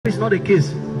is not a kiss.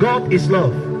 God is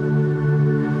love.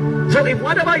 So if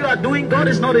whatever you are doing, God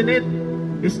is not in it,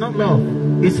 it's not love.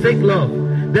 It's fake love.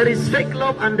 There is fake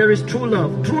love and there is true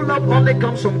love. True love only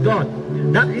comes from God.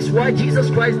 That is why Jesus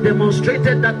Christ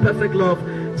demonstrated that perfect love.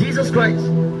 Jesus Christ.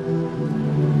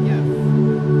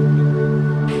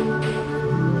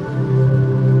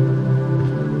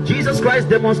 Jesus Christ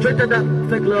demonstrated that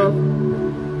perfect love.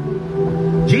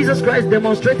 Jesus Christ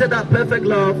demonstrated that perfect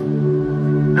love.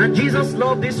 And Jesus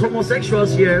loved these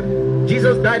homosexuals here.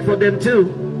 Jesus died for them too.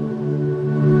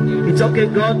 It's okay,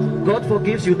 God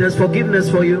forgives you. There's forgiveness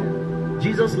for you.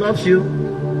 Jesus loves you.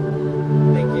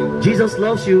 Thank you. Jesus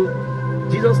loves you.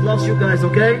 Jesus loves you guys,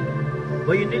 okay?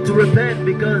 But you need to repent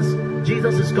because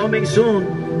Jesus is coming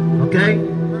soon, okay?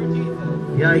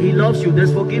 Yeah, he loves you.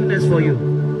 There's forgiveness for you,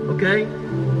 okay?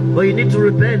 But you need to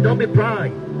repent. Don't be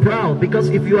proud, because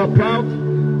if you are proud,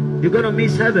 you're going to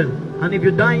miss heaven. And if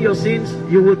you die in your sins,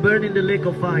 you will burn in the lake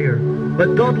of fire.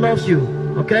 But God loves you,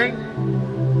 okay?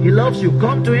 He loves you.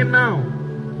 Come to him now.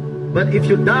 But if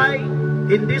you die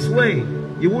in this way,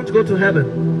 you won't go to heaven.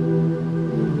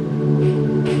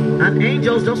 And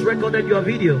angels just recorded your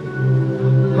video,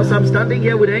 because I'm standing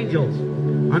here with angels.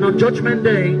 And on Judgment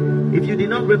Day, if you did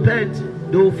not repent,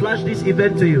 they will flash this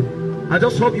event to you. I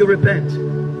just hope you repent.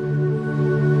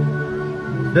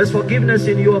 There's forgiveness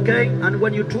in you, okay? And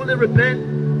when you truly repent,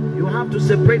 you have to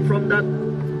separate from that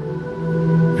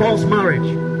false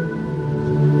marriage.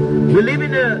 We live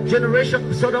in a generation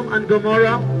of Sodom and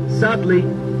Gomorrah, sadly.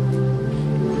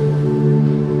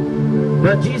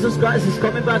 But Jesus Christ is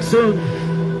coming back soon.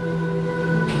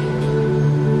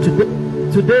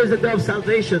 Today is the day of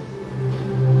salvation.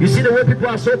 You see the way people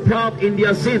are so proud in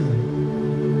their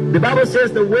sin. The Bible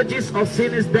says the wages of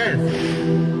sin is death,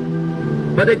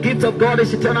 but the gift of God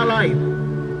is eternal life.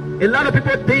 A lot of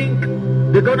people think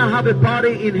they're going to have a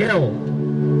party in hell.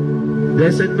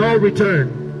 There's a no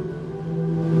return.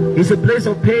 It's a place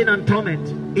of pain and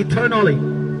torment eternally.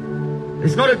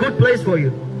 It's not a good place for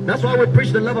you. That's why we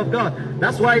preach the love of God.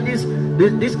 That's why these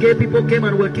gay people came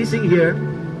and were kissing here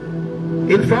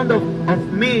in front of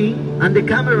me and the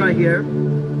camera here.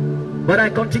 But I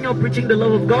continue preaching the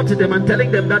love of God to them and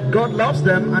telling them that God loves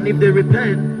them, and if they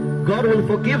repent, God will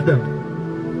forgive them.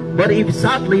 But if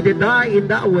sadly they die in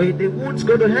that way, they won't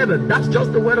go to heaven. That's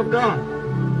just the word of God.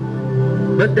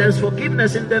 But there's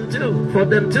forgiveness in them too, for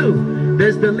them too.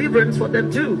 There's deliverance for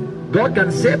them too. God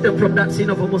can save them from that sin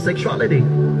of homosexuality,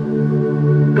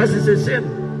 because it's a sin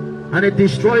and it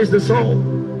destroys the soul.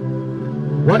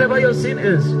 Whatever your sin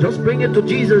is, just bring it to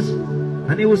Jesus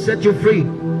and he will set you free.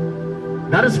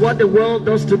 That is what the world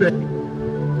does today.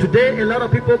 Today a lot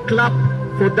of people clap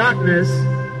for darkness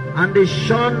and they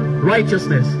shun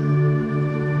righteousness.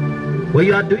 When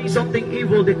you are doing something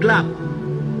evil, they clap.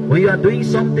 When you are doing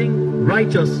something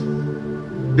righteous,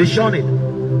 they shun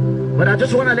it. But I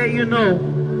just want to let you know,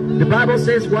 the Bible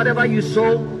says whatever you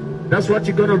sow, that's what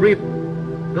you're going to reap.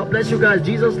 God bless you guys.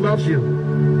 Jesus loves you,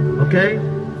 okay?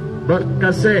 But like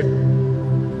I said,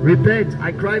 repent.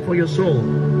 I cry for your soul,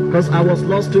 because I was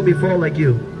lost too before, like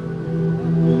you.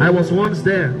 I was once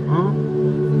there, huh?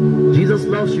 Jesus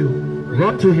loves you.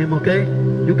 Run to him, okay?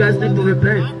 You guys need to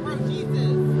repent.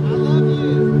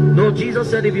 No, Jesus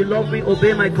said, if you love me,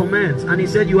 obey my commands. And he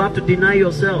said you have to deny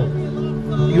yourself.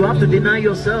 You have to deny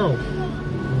yourself.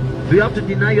 You have to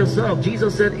deny yourself.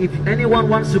 Jesus said, if anyone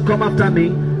wants to come after me,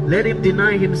 let him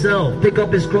deny himself, take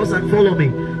up his cross and follow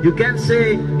me. You can't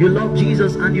say you love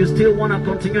Jesus and you still want to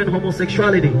continue in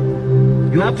homosexuality.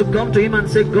 You have to come to him and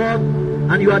say, God,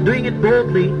 and you are doing it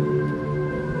boldly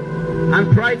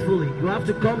and pridefully. You have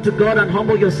to come to God and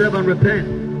humble yourself and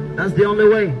repent. That's the only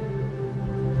way.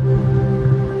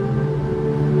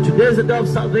 Today is the day of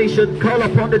salvation. Call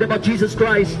upon the name of Jesus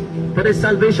Christ for the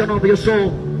salvation of your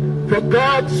soul. For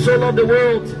God so loved the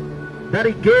world that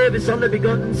he gave his only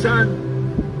begotten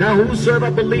Son, that whosoever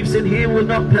believes in him will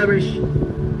not perish,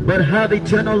 but have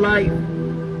eternal life.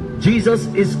 Jesus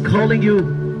is calling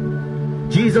you.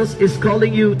 Jesus is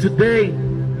calling you today.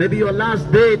 Maybe your last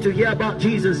day to hear about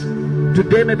Jesus.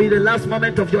 Today may be the last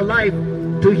moment of your life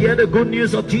to hear the good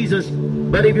news of Jesus.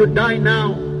 But if you die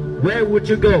now, where would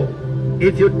you go?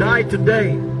 If you die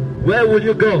today, where will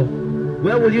you go?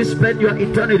 Where will you spend your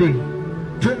eternity?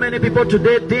 Too many people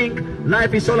today think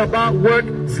life is all about work,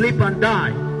 sleep and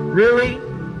die. Really?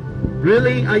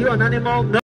 Really? Are you an animal? No.